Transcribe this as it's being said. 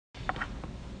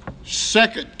2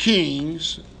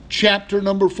 Kings chapter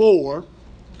number 4.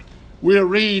 We'll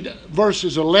read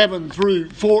verses 11 through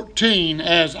 14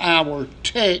 as our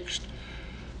text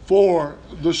for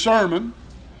the sermon.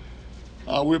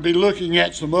 We'll be looking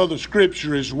at some other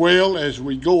scripture as well as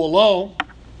we go along.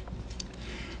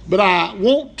 But I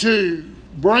want to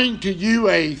bring to you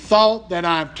a thought that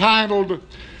I've titled,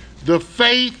 The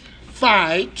Faith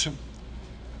Fight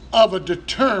of a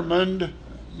Determined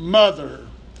Mother.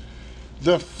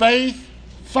 The faith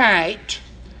fight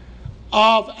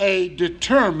of a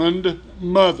determined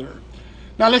mother.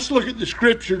 Now let's look at the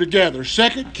scripture together.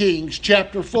 2 Kings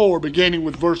chapter 4, beginning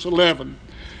with verse 11.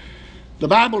 The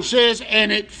Bible says,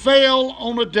 And it fell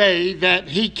on a day that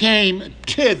he came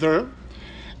thither,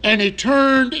 and he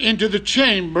turned into the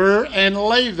chamber and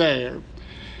lay there.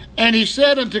 And he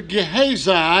said unto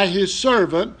Gehazi his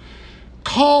servant,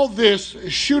 Call this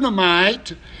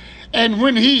Shunammite. And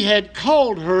when he had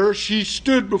called her, she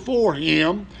stood before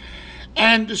him,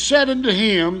 and said unto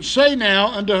him, Say now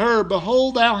unto her,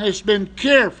 Behold, thou hast been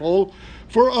careful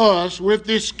for us with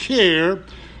this care.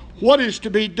 What is to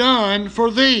be done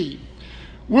for thee?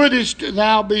 Wouldest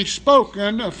thou be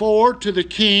spoken for to the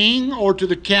king or to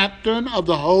the captain of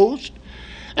the host?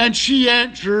 And she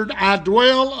answered, I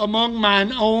dwell among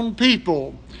mine own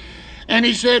people. And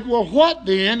he said, Well, what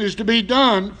then is to be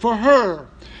done for her?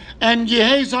 And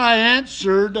Gehazi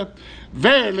answered,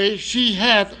 Verily, she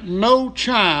hath no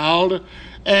child,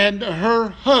 and her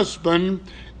husband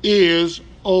is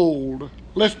old.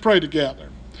 Let's pray together.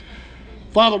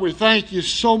 Father, we thank you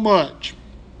so much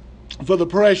for the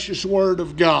precious word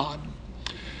of God.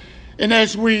 And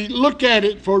as we look at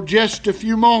it for just a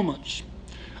few moments,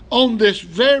 on this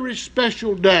very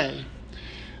special day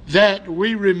that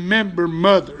we remember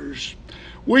mothers,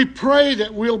 we pray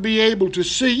that we'll be able to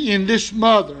see in this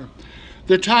mother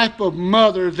the type of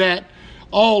mother that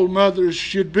all mothers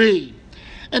should be.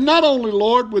 And not only,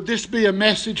 Lord, would this be a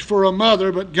message for a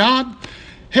mother, but God,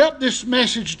 help this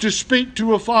message to speak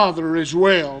to a father as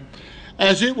well,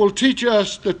 as it will teach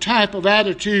us the type of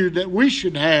attitude that we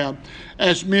should have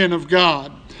as men of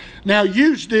God. Now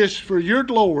use this for your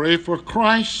glory, for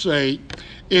Christ's sake.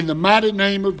 In the mighty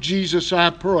name of Jesus I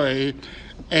pray.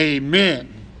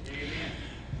 Amen.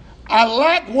 I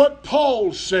like what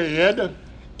Paul said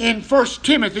in 1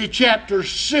 Timothy chapter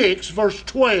 6, verse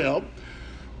 12,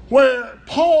 where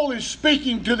Paul is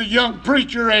speaking to the young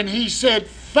preacher, and he said,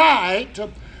 Fight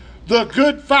the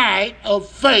good fight of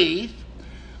faith,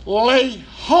 lay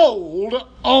hold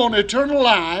on eternal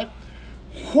life,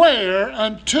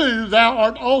 whereunto thou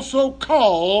art also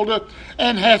called,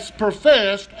 and hast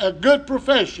professed a good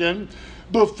profession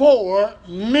before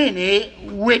many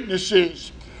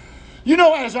witnesses. You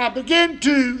know, as I begin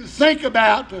to think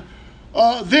about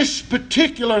this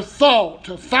particular thought,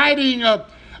 fighting a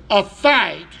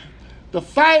fight, the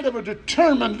fight of a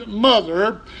determined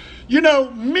mother, you know,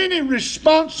 many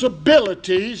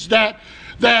responsibilities that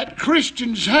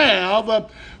Christians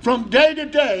have from day to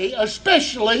day,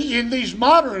 especially in these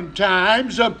modern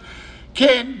times,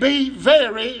 can be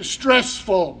very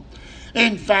stressful.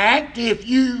 In fact, if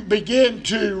you begin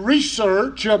to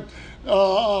research,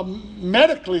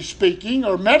 medically speaking,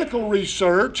 or medical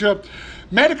research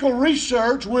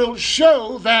will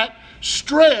show that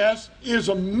stress is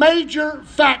a major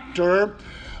factor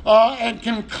and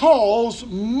can cause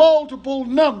multiple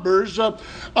numbers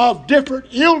of different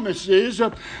illnesses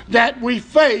that we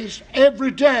face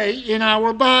every day in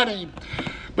our body.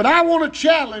 But I want to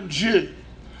challenge you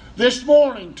this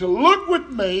morning to look with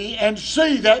me and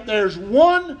see that there's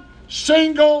one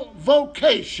single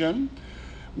vocation,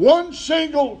 one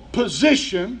single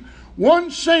position,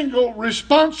 one single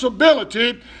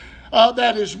responsibility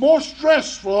that is more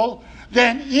stressful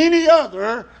than any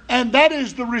other, and that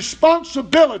is the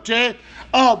responsibility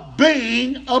of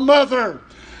being a mother.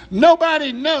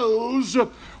 Nobody knows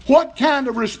what kind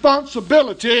of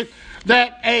responsibility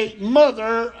that a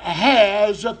mother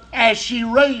has as she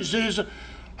raises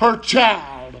her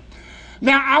child.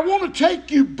 Now, I want to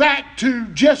take you back to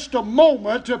just a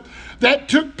moment that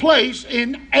took place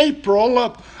in April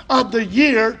of the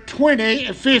year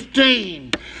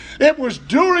 2015. It was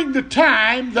during the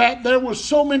time that there was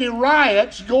so many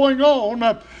riots going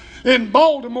on in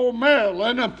Baltimore,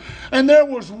 Maryland, and there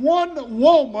was one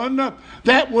woman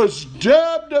that was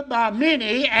dubbed by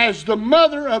many as the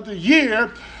Mother of the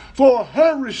Year for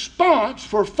her response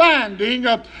for finding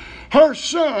her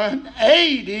son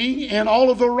aiding in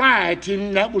all of the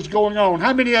rioting that was going on.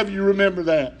 How many of you remember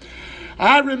that?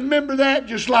 I remember that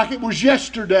just like it was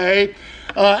yesterday,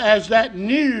 as that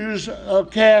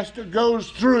newscast goes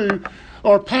through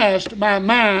or past my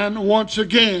mind once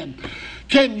again.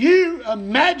 Can you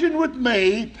imagine with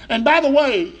me, and by the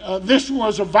way, this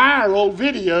was a viral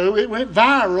video. It went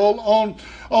viral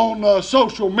on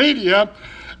social media.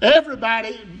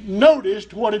 Everybody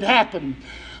noticed what had happened.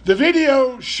 The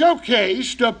video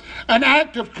showcased an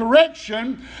act of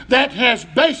correction that has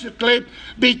basically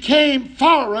became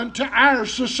foreign to our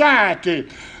society.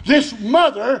 This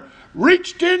mother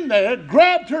reached in there,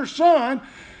 grabbed her son,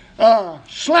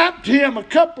 slapped him a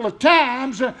couple of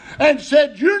times and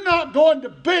said, "You're not going to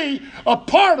be a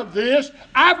part of this.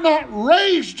 I've not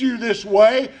raised you this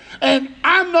way, and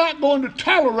I'm not going to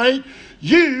tolerate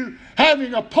you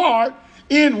having a part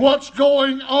in what's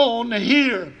going on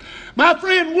here." My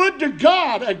friend, would to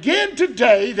God again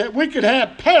today that we could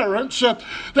have parents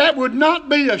that would not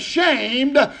be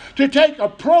ashamed to take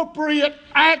appropriate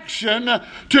action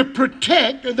to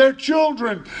protect their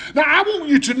children. Now, I want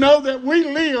you to know that we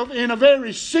live in a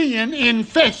very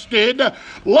sin-infested,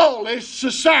 lawless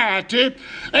society,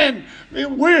 and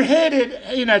we're headed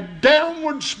in a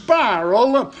downward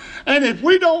spiral. And if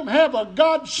we don't have a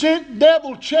God-sent,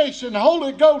 devil-chasing,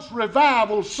 Holy Ghost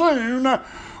revival soon,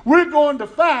 we're going to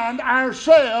find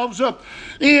ourselves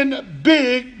in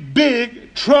big,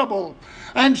 big trouble.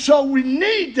 And so we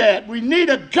need that. We need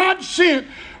a God-sent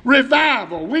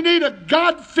revival. We need a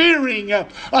God-fearing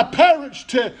parents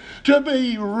to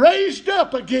be raised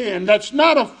up again, that's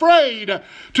not afraid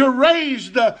to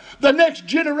raise the next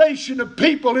generation of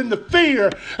people in the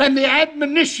fear and the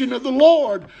admonition of the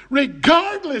Lord,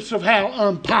 regardless of how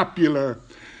unpopular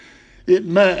it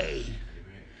may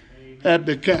have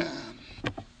become.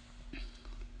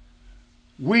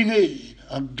 We need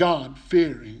a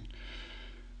God-fearing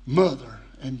mother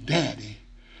and daddy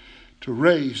to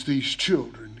raise these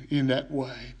children in that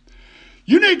way.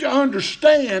 You need to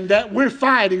understand that we're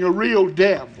fighting a real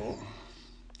devil.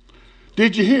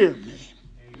 Did you hear me?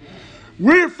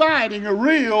 We're fighting a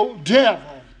real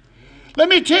devil. Let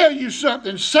me tell you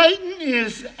something. Satan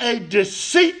is a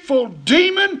deceitful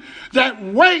demon that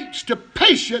waits to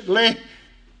patiently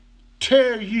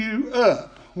tear you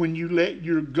up when you let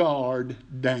your guard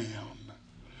down.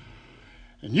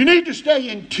 And you need to stay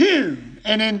in tune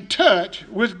and in touch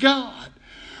with God.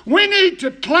 We need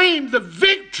to claim the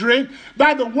victory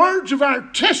by the words of our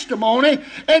testimony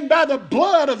and by the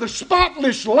blood of the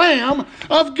spotless Lamb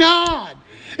of God.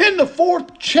 In the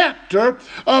 4th chapter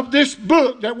of this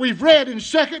book that we've read in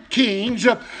 2 Kings,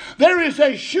 there is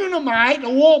a Shunammite, a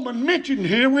woman mentioned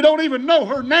here, we don't even know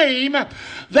her name,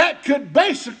 that could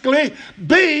basically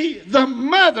be the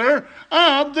mother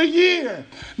of the year.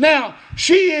 Now,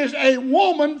 she is a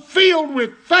woman filled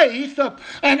with faith,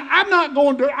 and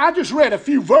I just read a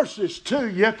few verses to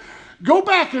you. Go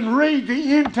back and read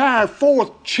the entire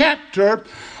 4th chapter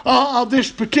of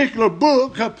this particular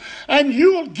book, and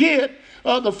you'll get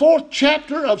the 4th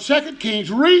chapter of 2 Kings.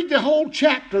 Read the whole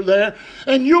chapter there,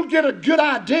 and you'll get a good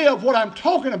idea of what I'm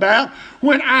talking about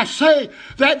when I say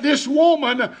that this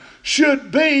woman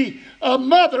should be a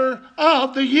mother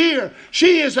of the year.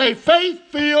 She is a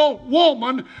faith-filled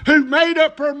woman who made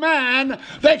up her mind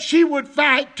that she would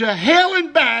fight to hell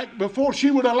and back before she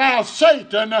would allow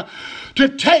Satan to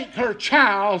take her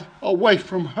child away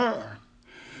from her.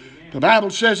 The Bible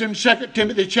says in 2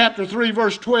 Timothy chapter 3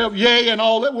 verse 12, "Yea, and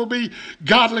all that will be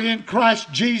godly in Christ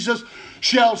Jesus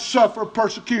shall suffer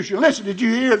persecution." Listen, did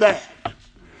you hear that?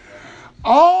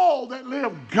 All that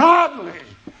live godly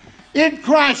in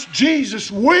Christ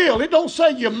Jesus will. It don't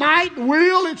say you might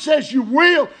will. It says you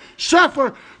will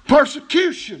suffer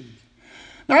persecution.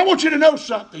 Now I want you to know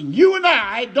something. You and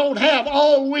I don't have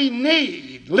all we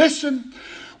need. Listen,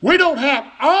 we don't have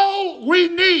all we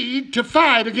need to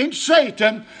fight against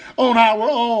Satan on our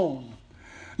own.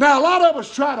 Now a lot of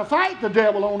us try to fight the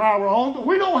devil on our own, but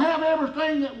we don't have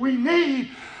everything that we need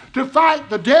to fight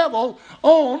the devil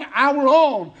on our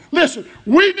own. Listen,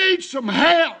 we need some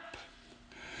help.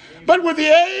 But with the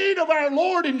aid of our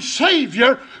Lord and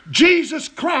Savior, Jesus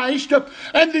Christ,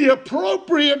 and the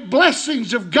appropriate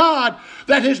blessings of God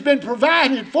that has been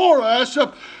provided for us,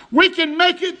 we can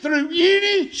make it through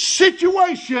any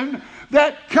situation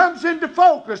that comes into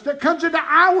focus, that comes into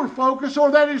our focus,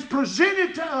 or that is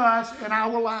presented to us in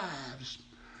our lives.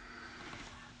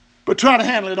 But try to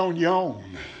handle it on your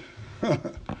own.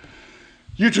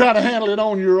 You try to handle it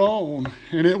on your own,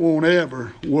 and it won't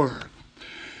ever work.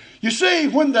 You see,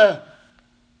 when the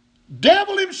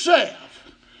devil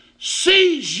himself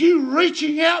sees you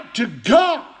reaching out to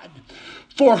God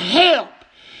for help,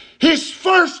 his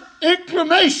first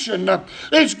inclination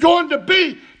is going to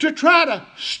be to try to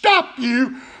stop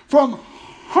you from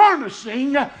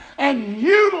harnessing and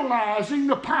utilizing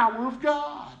the power of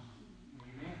God.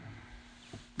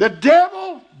 The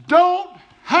devil don't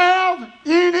have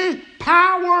any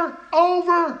power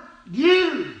over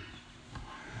you.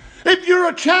 If you're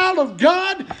a child of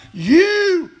God,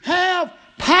 you have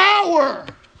power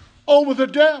over the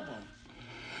devil.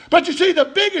 But you see, the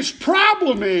biggest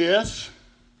problem is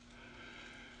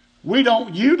we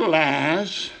don't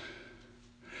utilize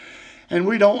and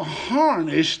we don't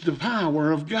harness the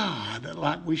power of God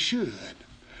like we should.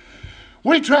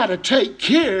 We try to take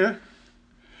care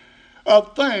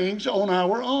of things on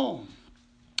our own.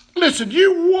 Listen,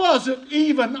 you wasn't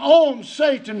even on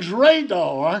Satan's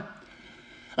radar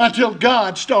until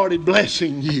God started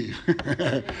blessing you.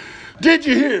 Did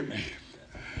you hear me?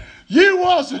 You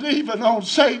wasn't even on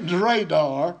Satan's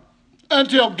radar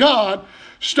until God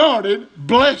started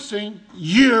blessing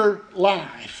your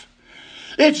life.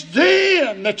 It's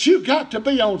then that you got to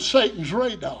be on Satan's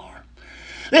radar.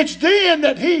 It's then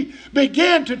that he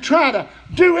began to try to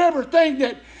do everything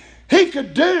that he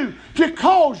could do to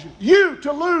cause you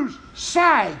to lose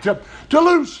sight, to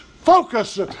lose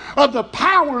focus of the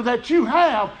power that you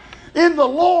have in the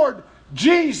Lord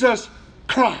Jesus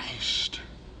Christ.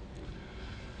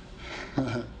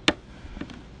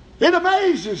 It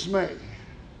amazes me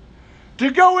to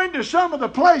go into some of the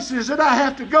places that I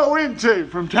have to go into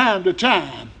from time to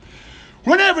time.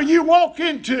 Whenever you walk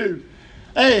into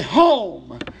a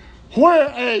home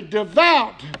where a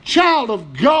devout child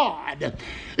of God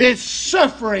is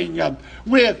suffering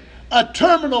with a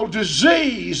terminal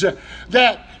disease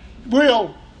that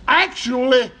will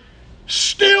actually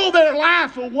steal their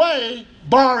life away,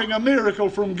 barring a miracle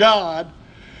from God,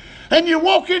 and you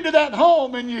walk into that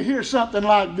home and you hear something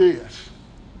like this.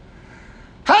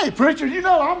 Hey, preacher, you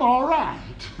know I'm all right.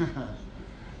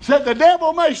 Said the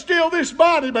devil may steal this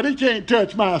body, but he can't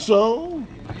touch my soul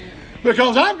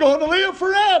because I'm going to live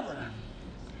forever.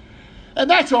 And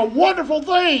that's a wonderful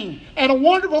thing, and a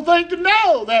wonderful thing to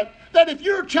know that if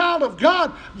you're a child of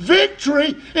God,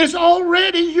 victory is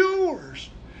already yours.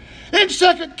 In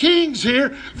 2 Kings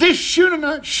here, this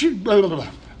Shunammite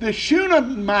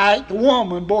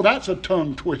woman, boy, that's a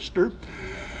tongue twister.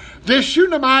 This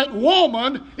Shunammite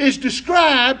woman is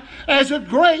described as a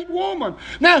great woman.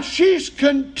 Now, she's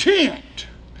content.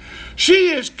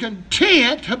 She is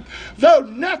content, though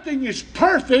nothing is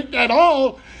perfect at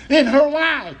all in her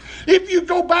life. If you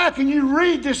go back and you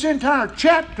read this entire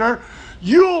chapter,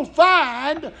 you'll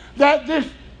find that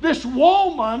this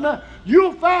woman,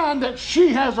 you'll find that she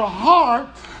has a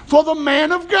heart for the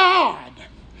man of God.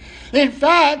 In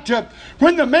fact,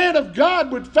 when the man of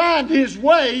God would find his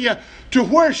way to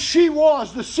where she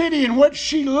was, the city in which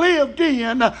she lived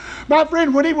in, my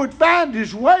friend, when he would find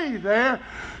his way there,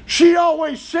 she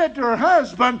always said to her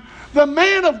husband, the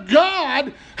man of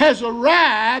God has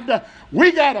arrived.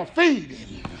 We got to feed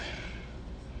him.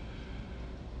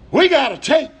 We got to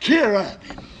take care of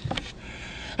him.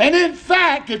 And in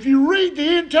fact, if you read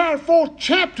the entire 4th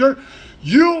chapter,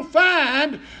 you'll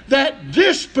find that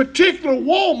this particular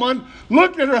woman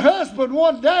looked at her husband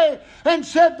one day and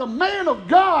said, the man of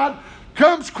God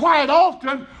comes quite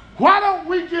often. Why don't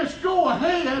we just go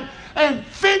ahead and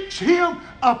fix him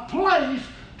a place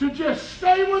to just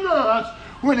stay with us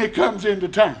when he comes into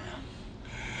town?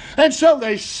 And so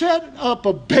they set up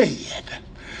a bed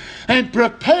and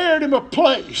prepared him a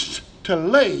place to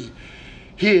lay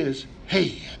his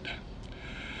head.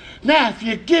 Now, if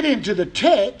you get into the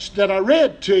text that I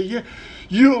read to you,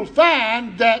 you'll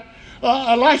find that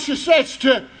Elisha says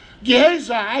to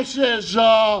Gehazi, says,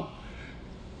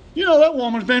 you know, that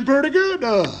woman's been pretty good to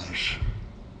us.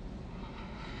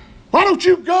 Why don't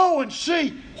you go and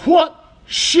see what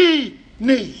she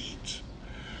needs?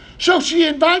 So she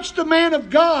invites the man of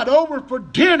God over for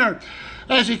dinner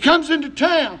as he comes into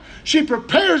town. She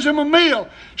prepares him a meal.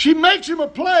 She makes him a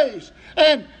place.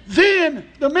 And then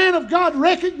the man of God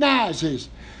recognizes,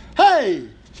 hey,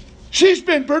 she's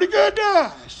been pretty good to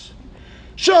us.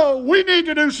 So we need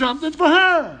to do something for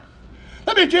her.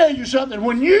 Let me tell you something.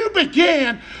 When you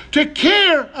begin to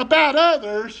care about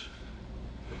others,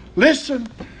 listen,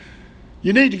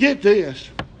 you need to get this.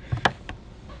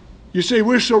 You see,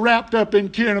 we're so wrapped up in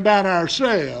caring about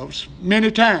ourselves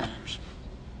many times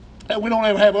that we don't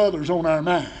ever have others on our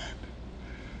mind.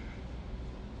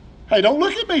 Hey, don't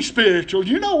look at me spiritual.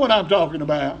 You know what I'm talking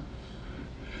about.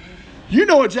 You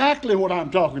know exactly what I'm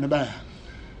talking about.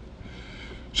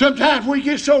 Sometimes we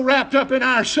get so wrapped up in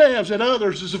ourselves that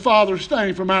others is the farthest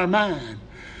thing from our mind.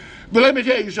 But let me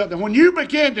tell you something. When you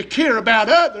begin to care about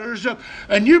others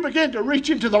and you begin to reach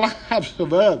into the lives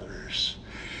of others,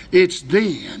 it's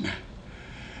then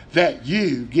that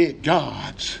you get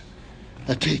God's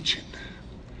attention.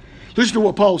 Listen to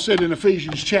what Paul said in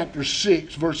Ephesians chapter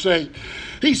 6, verse 8.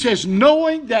 He says,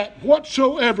 knowing that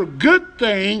whatsoever good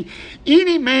thing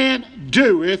any man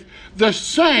doeth, the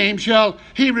same shall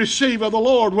he receive of the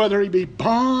Lord, whether he be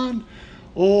bond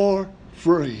or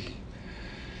free.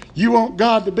 You want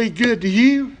God to be good to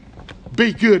you?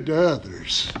 Be good to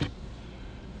others.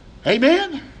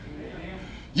 Amen?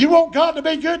 You want God to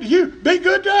be good to you? Be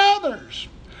good to others.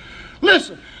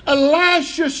 Listen,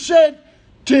 Elisha said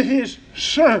to his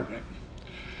servant,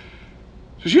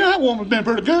 says, yeah, that woman's been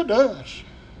pretty good to us.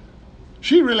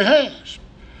 She really has.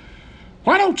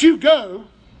 Why don't you go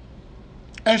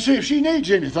and see if she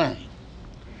needs anything?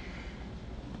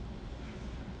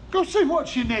 Go see what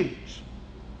she needs.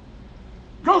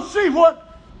 Go see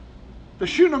what the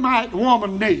Shunammite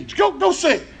woman needs. Go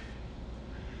see.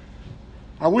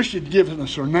 I wish you'd given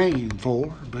us her name for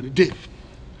her, but it didn't.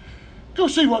 Go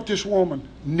see what this woman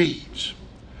needs.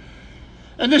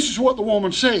 And this is what the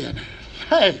woman said.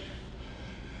 Hey,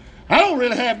 I don't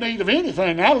really have need of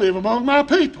anything. I live among my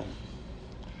people.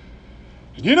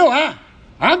 And you know,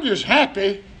 I'm just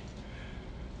happy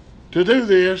to do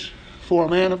this for a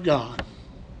man of God.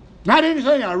 Not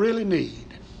anything I really need.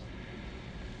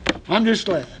 I'm just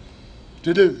glad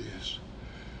to do this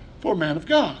for a man of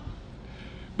God.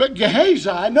 But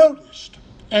Gehazi noticed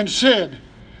and said,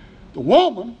 the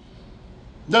woman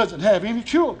doesn't have any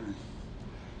children,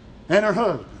 and her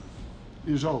husband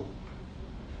is old.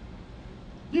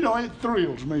 You know, it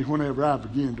thrills me whenever I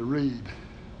begin to read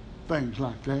things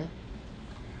like that.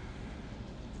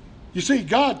 You see,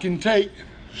 God can take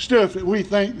stuff that we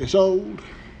think is old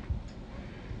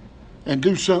and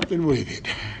do something with it.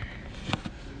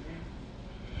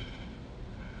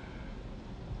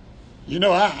 You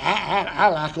know, I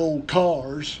like old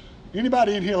cars.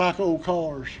 Anybody in here like old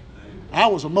cars? I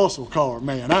was a muscle car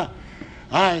man.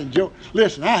 I enjoy.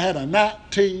 Listen, I had a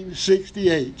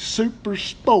 1968 Super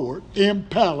Sport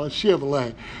Impala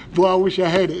Chevrolet. Boy, I wish I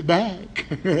had it back.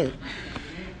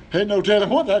 Had no telling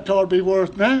what that car would be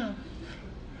worth now.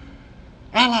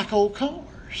 I like old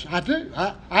cars. I do.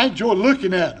 I enjoy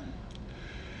looking at them.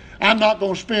 I'm not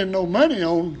going to spend no money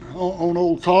on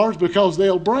old cars because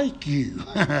they'll break you.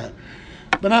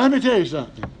 But now let me tell you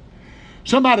something.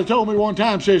 Somebody told me one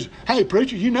time, says, hey,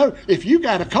 preacher, you know, if you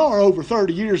got a car over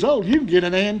 30 years old, you can get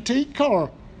an antique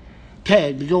car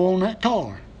tag to go on that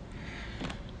car.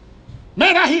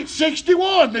 Man, I hit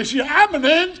 61 this year. I'm an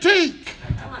antique.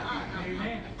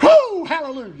 Whoo,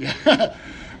 hallelujah.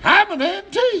 I'm an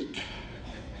antique.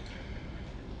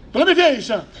 But let me tell you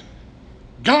something.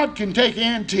 God can take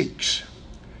antiques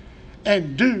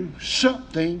and do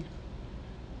something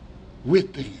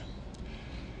with them.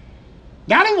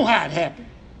 Now, I don't know how it happened.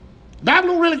 The Bible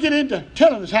don't really get into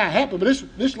telling us how it happened, but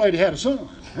this lady had a son.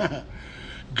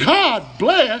 God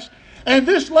blessed, and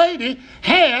this lady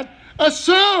had a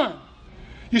son.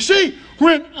 You see,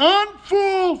 when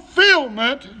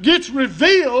unfulfillment gets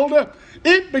revealed,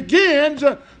 it begins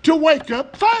to wake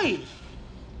up faith.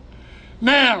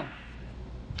 Now,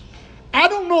 I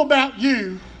don't know about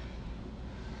you,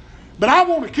 but I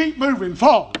want to keep moving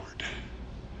forward.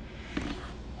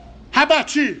 How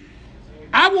about you?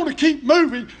 I want to keep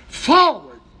moving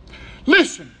forward.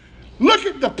 Listen, look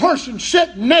at the person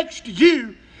sitting next to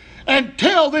you and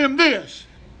tell them this.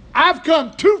 I've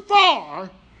come too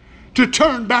far to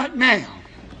turn back now.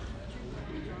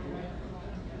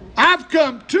 I've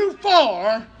come too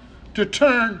far to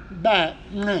turn back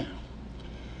now.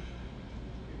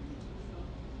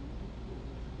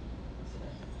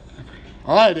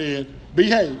 All right, Ed,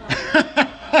 behave.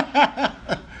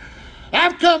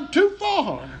 I've come too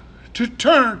far to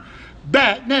turn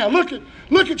back now. Look at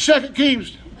 2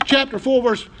 Kings chapter 4,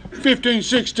 verse 15,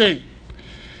 16.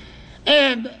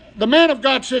 And the man of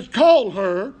God said, call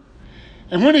her.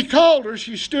 And when he called her,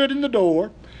 she stood in the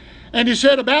door. And he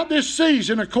said, about this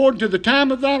season, according to the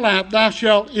time of thy life, thou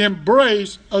shalt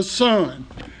embrace a son.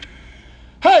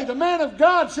 Hey, the man of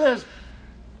God says,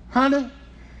 honey,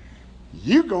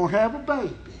 you're going to have a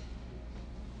baby.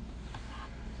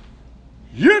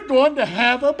 You're going to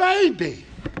have a baby.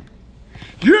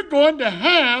 You're going to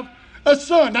have a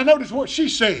son. Now notice what she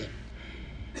said.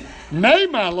 Nay,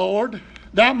 my Lord,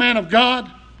 thou man of God,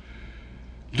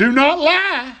 do not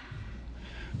lie.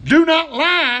 Do not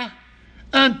lie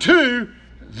unto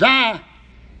thy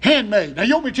handmaid. Now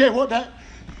you want me to tell you what that,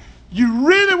 you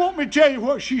really want me to tell you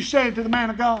what she's saying to the man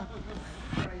of God?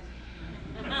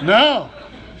 No.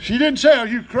 She didn't say, are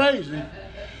you crazy?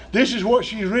 This is what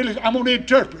she's really, I'm going to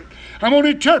interpret. I'm going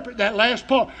to interpret that last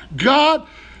part. God,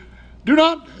 do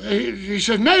not, he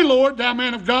says, nay, Lord, thou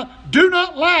man of God, do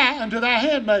not lie unto thy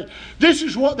handmaid. This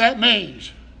is what that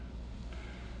means.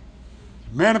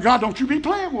 Man of God, don't you be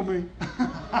playing with me.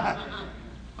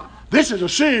 This is a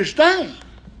serious thing.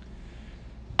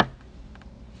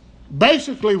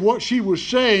 Basically, what she was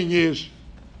saying is,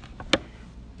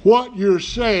 what you're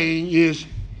saying is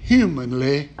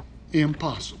humanly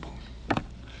impossible.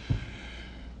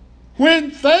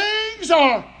 When things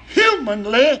are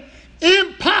humanly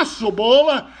impossible,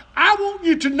 I want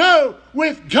you to know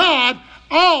with God,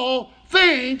 all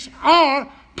things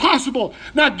are possible.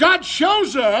 Now, God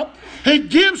shows up, He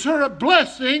gives her a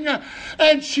blessing,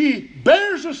 and she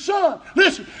bears a son.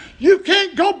 Listen, you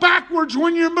can't go backwards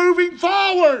when you're moving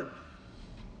forward.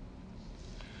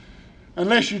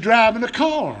 Unless you're driving a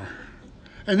car.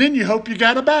 And then you hope you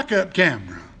got a backup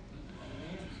camera.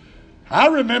 I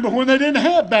remember when they didn't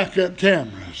have backup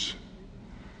cameras.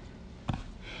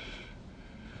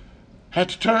 Had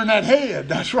to turn that head,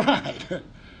 that's right.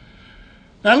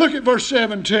 Now look at verse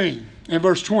 17 and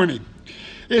verse 20.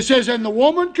 It says, and the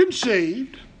woman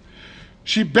conceived,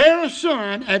 she bare a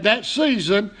son at that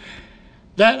season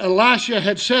that Elisha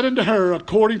had said unto her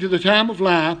according to the time of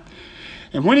life.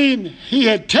 And when he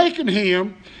had taken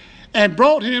him and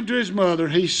brought him to his mother,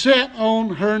 he sat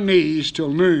on her knees till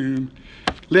noon,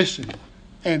 listen,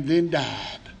 and then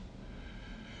died.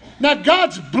 Now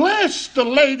God's blessed the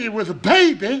lady with a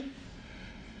baby,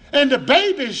 and the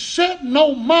baby's sitting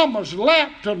on mama's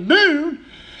lap till noon,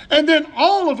 and then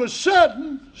all of a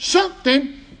sudden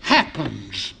something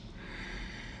happens.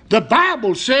 The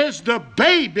Bible says the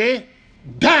baby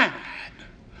died.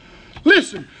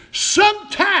 Listen,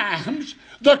 sometimes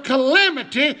the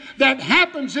calamity that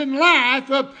happens in life,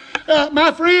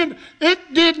 my friend, it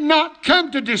did not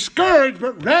come to discourage,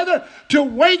 but rather to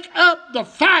wake up the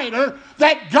fighter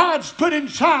that God's put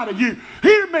inside of you.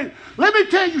 Hear me. Let me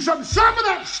tell you something. Some of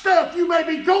that stuff you may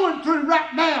be going through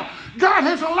right now, God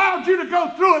has allowed you to go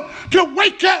through it to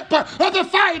wake up the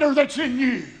fighter that's in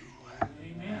you.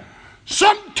 Amen.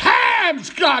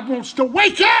 Sometimes God wants to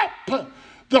wake up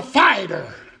the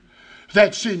fighter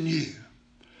that's in you.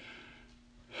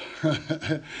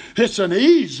 It's an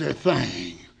easy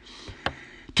thing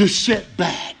to sit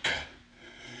back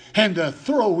and to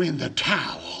throw in the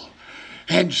towel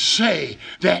and say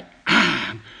that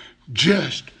I'm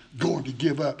just going to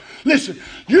give up. Listen,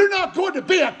 you're not going to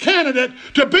be a candidate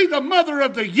to be the mother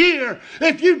of the year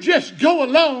if you just go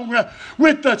along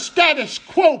with the status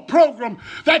quo program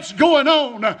that's going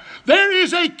on. There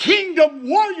is a kingdom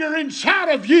warrior inside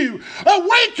of you.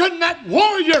 Awaken that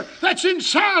warrior that's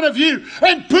inside of you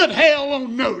and put hell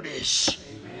on notice.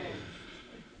 Amen.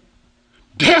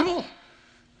 Devil,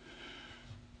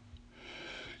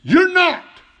 you're not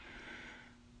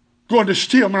going to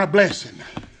steal my blessing.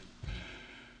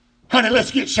 Honey,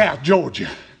 let's get South Georgia.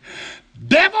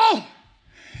 Devil,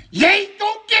 you ain't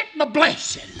gonna get my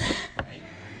blessing.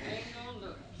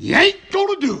 You ain't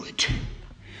gonna do it.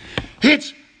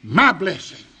 It's my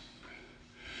blessing.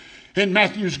 In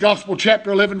Matthew's Gospel,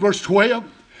 chapter 11, verse 12,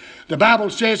 the Bible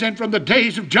says, and from the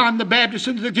days of John the Baptist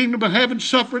into the kingdom of heaven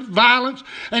suffereth violence,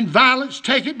 and violence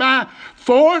take it by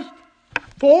force.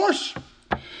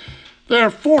 There are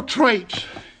 4 traits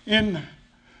in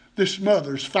this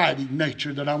mother's fighting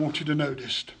nature that I want you to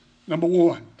notice. Number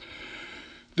 1,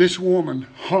 this woman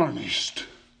harnessed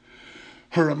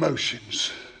her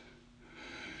emotions.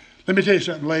 Let me tell you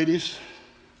something, ladies.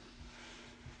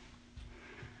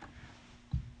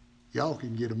 Y'all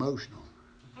can get emotional.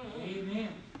 Amen.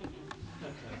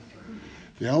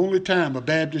 The only time a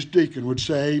Baptist deacon would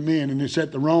say amen, and it's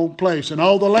at the wrong place. And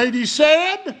all the ladies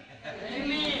said,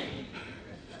 amen.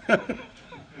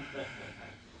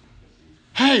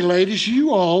 Hey, ladies,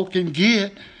 you all can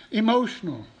get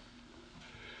emotional.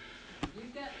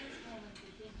 You've got this woman's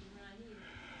attention right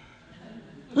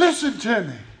here. Listen to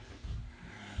me.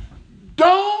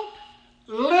 Don't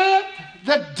let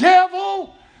the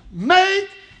devil make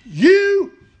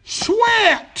you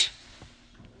sweat.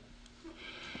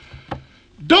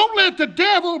 Don't let the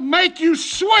devil make you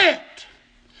sweat.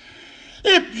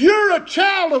 If you're a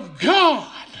child of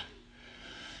God,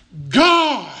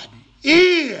 God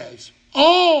is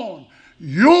on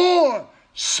your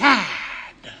side.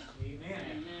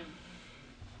 Amen.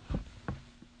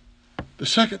 The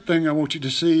second thing I want you to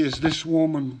see is this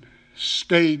woman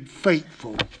stayed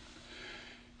faithful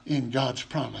in God's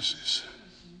promises.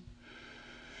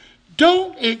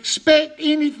 Don't expect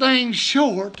anything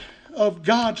short of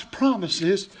God's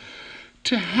promises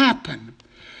to happen.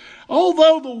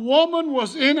 Although the woman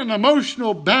was in an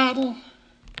emotional battle,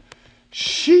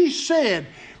 she said,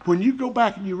 when you go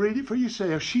back and you read it for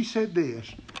yourself, she said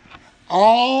this,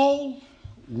 all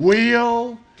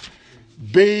will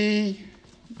be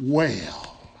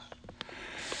well.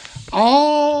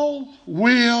 All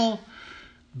will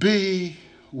be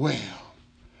well.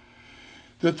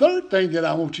 The third thing that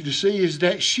I want you to see is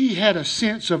that she had a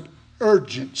sense of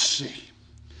urgency.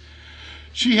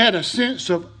 She had a sense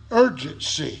of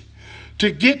urgency to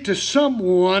get to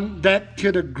someone that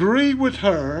could agree with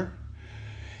her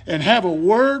and have a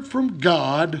word from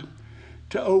God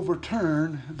to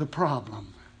overturn the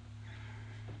problem.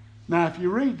 Now, if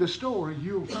you read the story,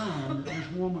 you'll find that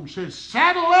this woman says,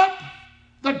 "Saddle up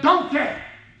the donkey."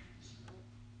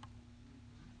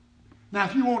 Now,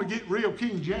 if you want to get real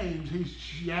King James,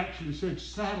 she actually said,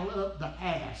 "Saddle up the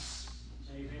ass."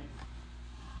 Amen.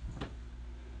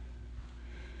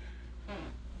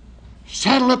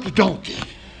 Saddle up the donkey.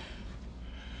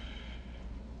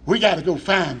 We got to go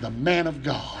find the man of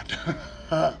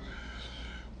God.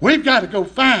 We've got to go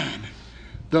find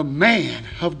the man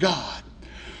of God.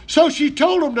 So she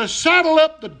told him to saddle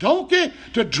up the donkey,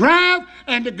 to drive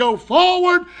and to go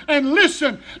forward, and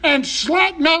listen, and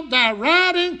slack not thy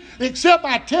riding, except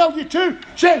I tell you to.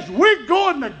 Says, we're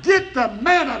going to get the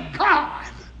man of God.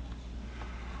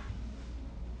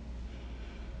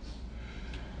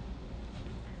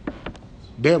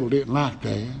 Devil didn't like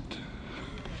that.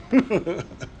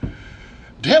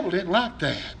 Devil didn't like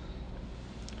that.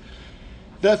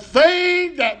 The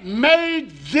thing that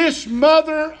made this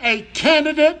mother a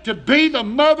candidate to be the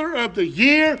mother of the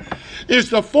year is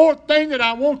the fourth thing that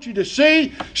I want you to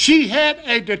see. She had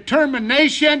a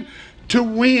determination to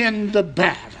win the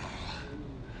battle.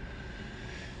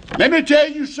 Let me tell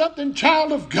you something,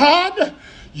 child of God.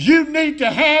 You need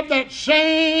to have that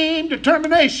same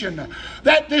determination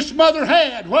that this mother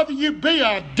had. Whether you be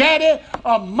a daddy,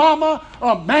 a mama,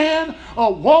 a man,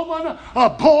 a woman, a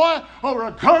boy, or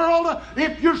a girl,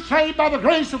 if you're saved by the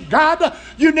grace of God,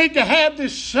 you need to have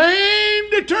this same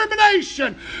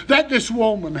determination that this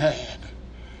woman had.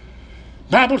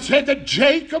 The Bible said that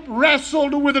Jacob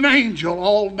wrestled with an angel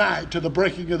all night to the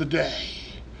breaking of the day.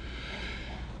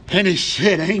 And he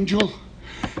said, "Angel,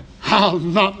 I'll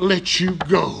not let you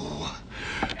go.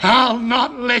 I'll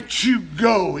not let you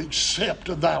go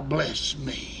except thou bless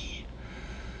me."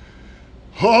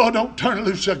 Oh, don't turn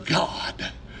loose of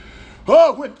God.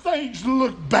 Oh, when things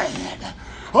look bad.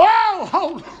 Oh,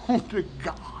 hold on to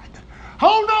God.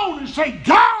 Hold on and say,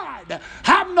 "God,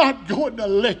 I'm not going to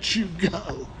let you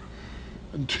go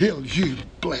until you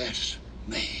bless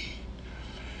me."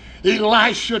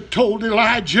 Elisha told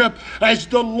Elijah, "As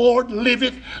the Lord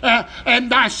liveth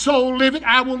and thy soul liveth,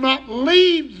 I will not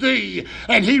leave thee."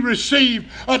 And he received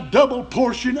a double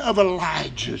portion of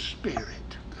Elijah's spirit.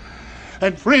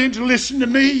 And friends, listen to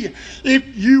me.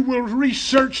 If you will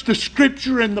research the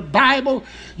scripture in the Bible,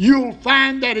 you'll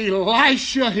find that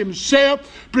Elisha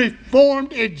himself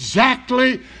performed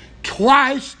exactly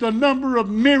twice the number of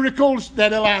miracles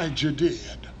that Elijah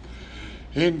did.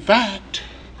 In fact,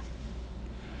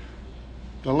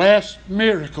 the last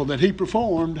miracle that he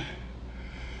performed,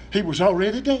 he was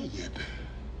already dead.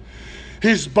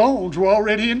 His bones were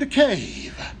already in the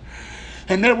cave.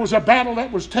 And there was a battle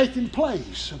that was taking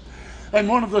place. And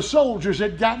one of the soldiers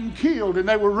had gotten killed, and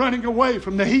they were running away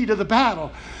from the heat of the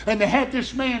battle. And they had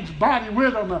this man's body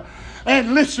with them.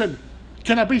 And listen,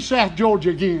 can I be South Georgia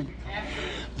again?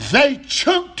 They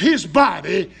chunked his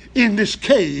body in this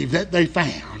cave that they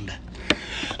found.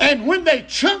 And when they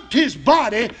chunked his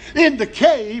body in the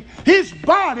cave, his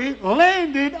body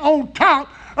landed on top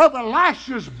of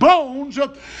Elisha's bones,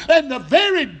 and the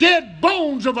very dead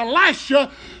bones of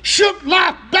Elisha shook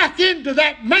life back into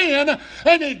that man,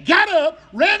 and he got up,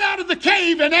 ran out of the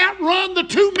cave, and outrun the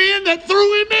two men that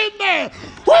threw him in there.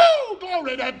 Woo!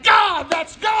 Glory to God!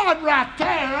 That's God right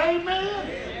there. Amen.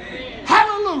 Amen.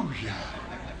 Hallelujah.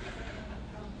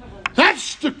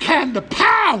 That's the kind of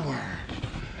power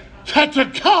that the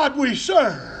God we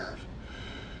serve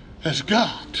has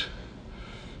got.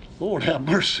 Lord have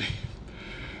mercy.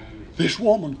 This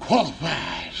woman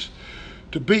qualifies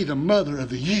to be the mother of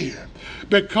the year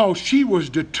because she was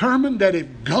determined that if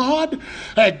God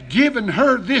had given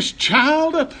her this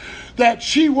child, that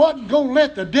she wasn't going to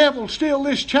let the devil steal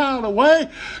this child away.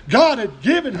 God had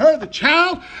given her the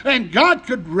child, and God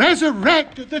could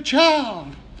resurrect the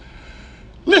child.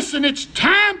 Listen, it's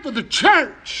time for the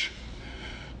church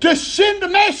to send a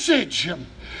message.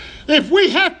 If we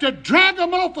have to drag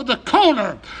them off of the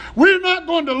corner, we're not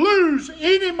going to lose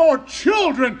any more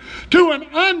children to an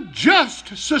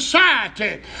unjust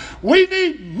society. We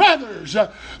need mothers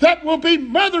that will be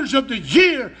mothers of the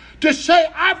year to say,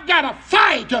 I've got to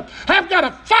fight. I've got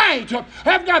to fight.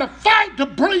 I've got to fight to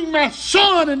bring my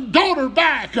son and daughter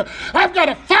back. I've got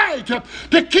to fight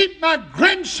to keep my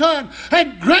grandson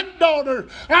and granddaughter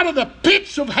out of the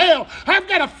pits of hell. I've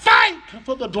got to fight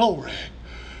for the glory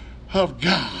of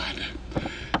God.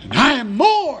 And I am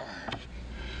more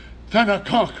than a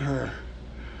conqueror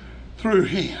through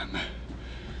Him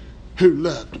who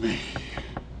loved me.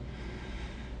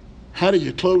 How do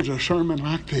you close a sermon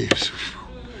like this?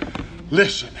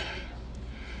 Listen.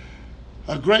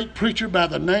 A great preacher by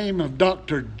the name of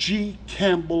Dr. G.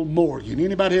 Campbell Morgan.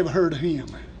 Anybody ever heard of him?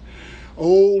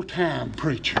 Old time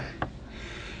preacher.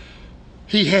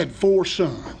 He had 4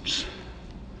 sons.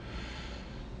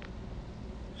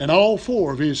 And all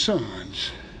 4 of his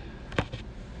sons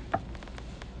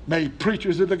made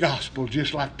preachers of the gospel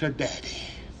just like their daddy.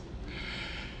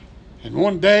 And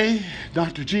one day,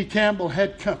 Dr. G. Campbell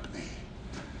had company.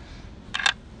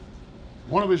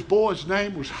 One of his boys'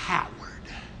 name was Howard.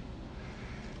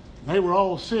 They were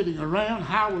all sitting around.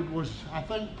 Howard was, I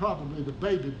think, probably the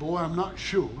baby boy. I'm not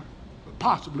sure. But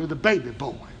possibly the baby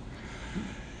boy.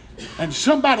 And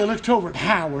somebody looked over at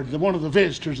Howard, one of the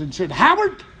visitors, and said,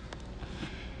 "Howard,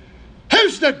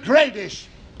 who's the greatest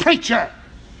preacher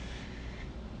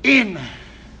in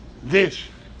this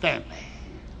family?"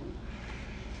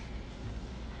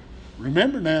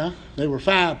 Remember now, there were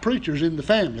 5 preachers in the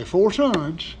family, 4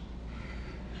 sons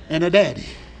and a daddy.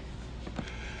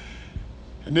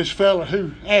 And this fella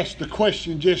who asked the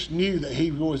question just knew that he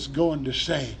was going to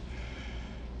say,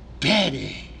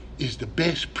 "Daddy is the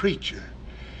best preacher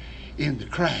in the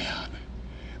crowd."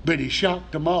 But he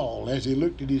shocked them all as he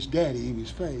looked at his daddy in his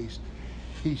face.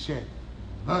 He said,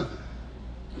 "Mother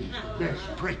is the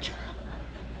best preacher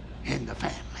in the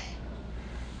family.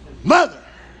 Mother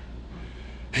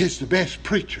is the best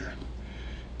preacher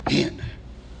in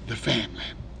the family."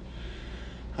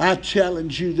 I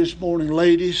challenge you this morning,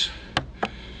 ladies,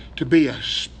 to be a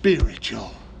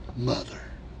spiritual mother.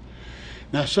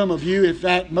 Now, some of you, in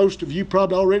fact, most of you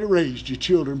probably already raised your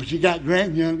children, but you got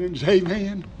grandyoungins.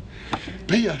 Amen.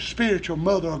 Be a spiritual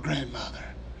mother or grandmother.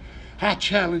 I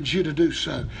challenge you to do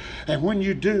so. And when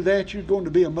you do that, you're going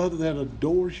to be a mother that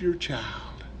adores your child.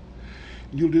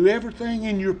 You'll do everything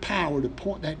in your power to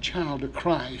point that child to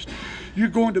Christ. You're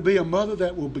going to be a mother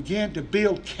that will begin to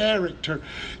build character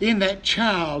in that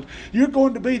child. You're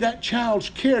going to be that child's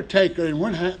caretaker. And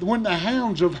when the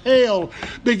hounds of hell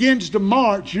begins to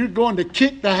march, you're going to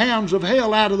kick the hounds of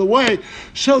hell out of the way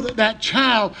so that that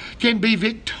child can be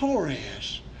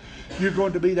victorious. You're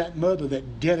going to be that mother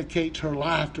that dedicates her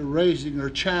life to raising her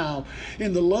child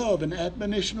in the love and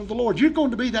admonition of the Lord. You're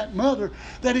going to be that mother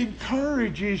that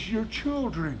encourages your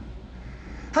children.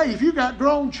 Hey, if you got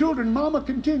grown children, mama,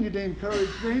 continue to encourage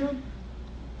them.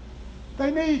 They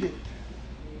need it.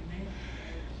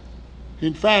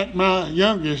 In fact, my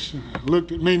youngest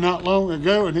looked at me not long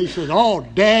ago and he said, "Oh,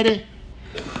 Daddy,"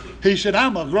 he said,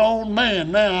 "I'm a grown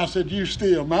man now." I said, "You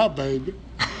still my baby."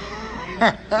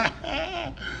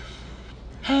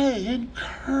 Hey,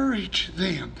 encourage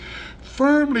them.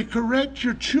 Firmly correct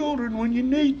your children when you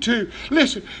need to.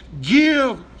 Listen,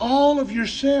 give all of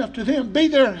yourself to them. Be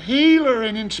their healer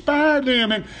and inspire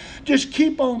them, and just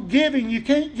keep on giving. You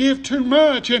can't give too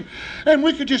much. And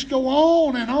we could just go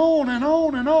on and on and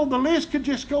on and on. The list could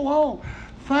just go on.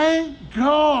 Thank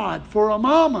God for a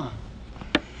mama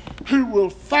who will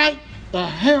fight the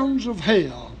hounds of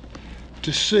hell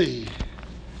to see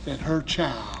that her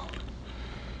child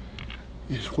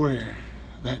is where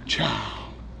that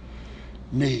child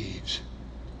needs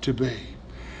to be.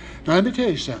 Now, let me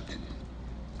tell you something.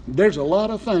 There's a lot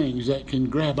of things that can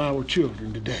grab our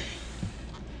children today.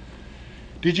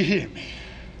 Did you hear me?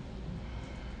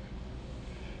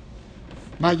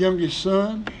 My youngest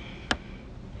son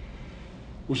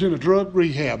was in a drug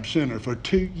rehab center for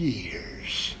 2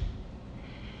 years.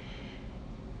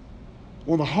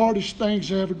 One of the hardest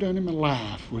things I ever done in my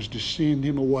life was to send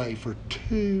him away for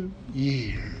 2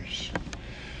 years.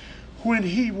 When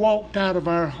he walked out of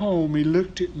our home, he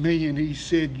looked at me and he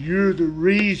said, "You're the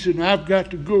reason I've got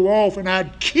to go off, and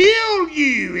I'd kill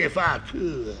you if I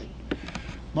could."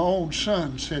 My own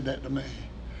son said that to me.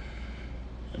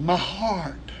 And my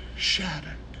heart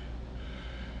shattered.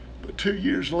 But 2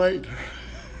 years later,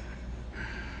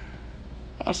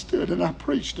 I stood and I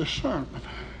preached a sermon.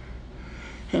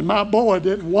 And my boy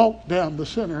didn't walk down the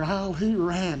center aisle, he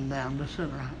ran down the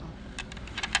center aisle.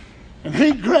 And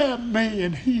he grabbed me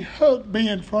and he hugged me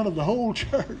in front of the whole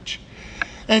church.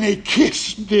 And he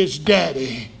kissed his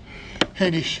daddy.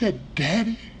 And he said,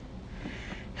 "Daddy,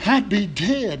 I'd be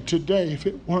dead today if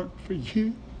it weren't for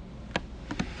you."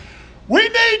 We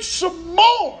need some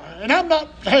more. And I'm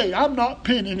not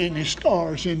pinning any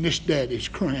stars in this daddy's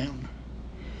crown.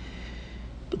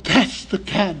 But that's the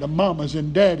kind of mamas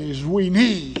and daddies we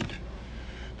need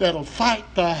that'll fight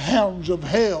the hounds of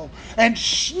hell and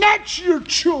snatch your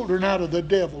children out of the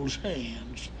devil's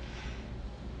hands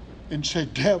and say,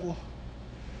 "Devil,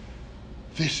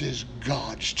 this is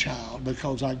God's child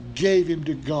because I gave him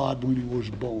to God when he was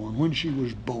born. When she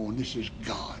was born, this is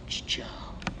God's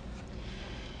child.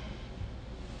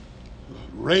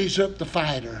 Raise up the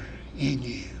fighter in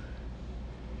you.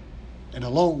 And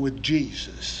along with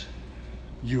Jesus,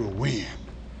 you'll win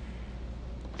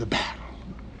the battle.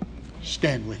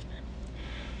 Stand with me.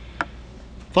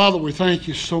 Father, we thank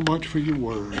you so much for your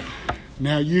word.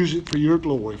 Now use it for your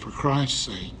glory, for Christ's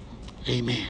sake. Amen.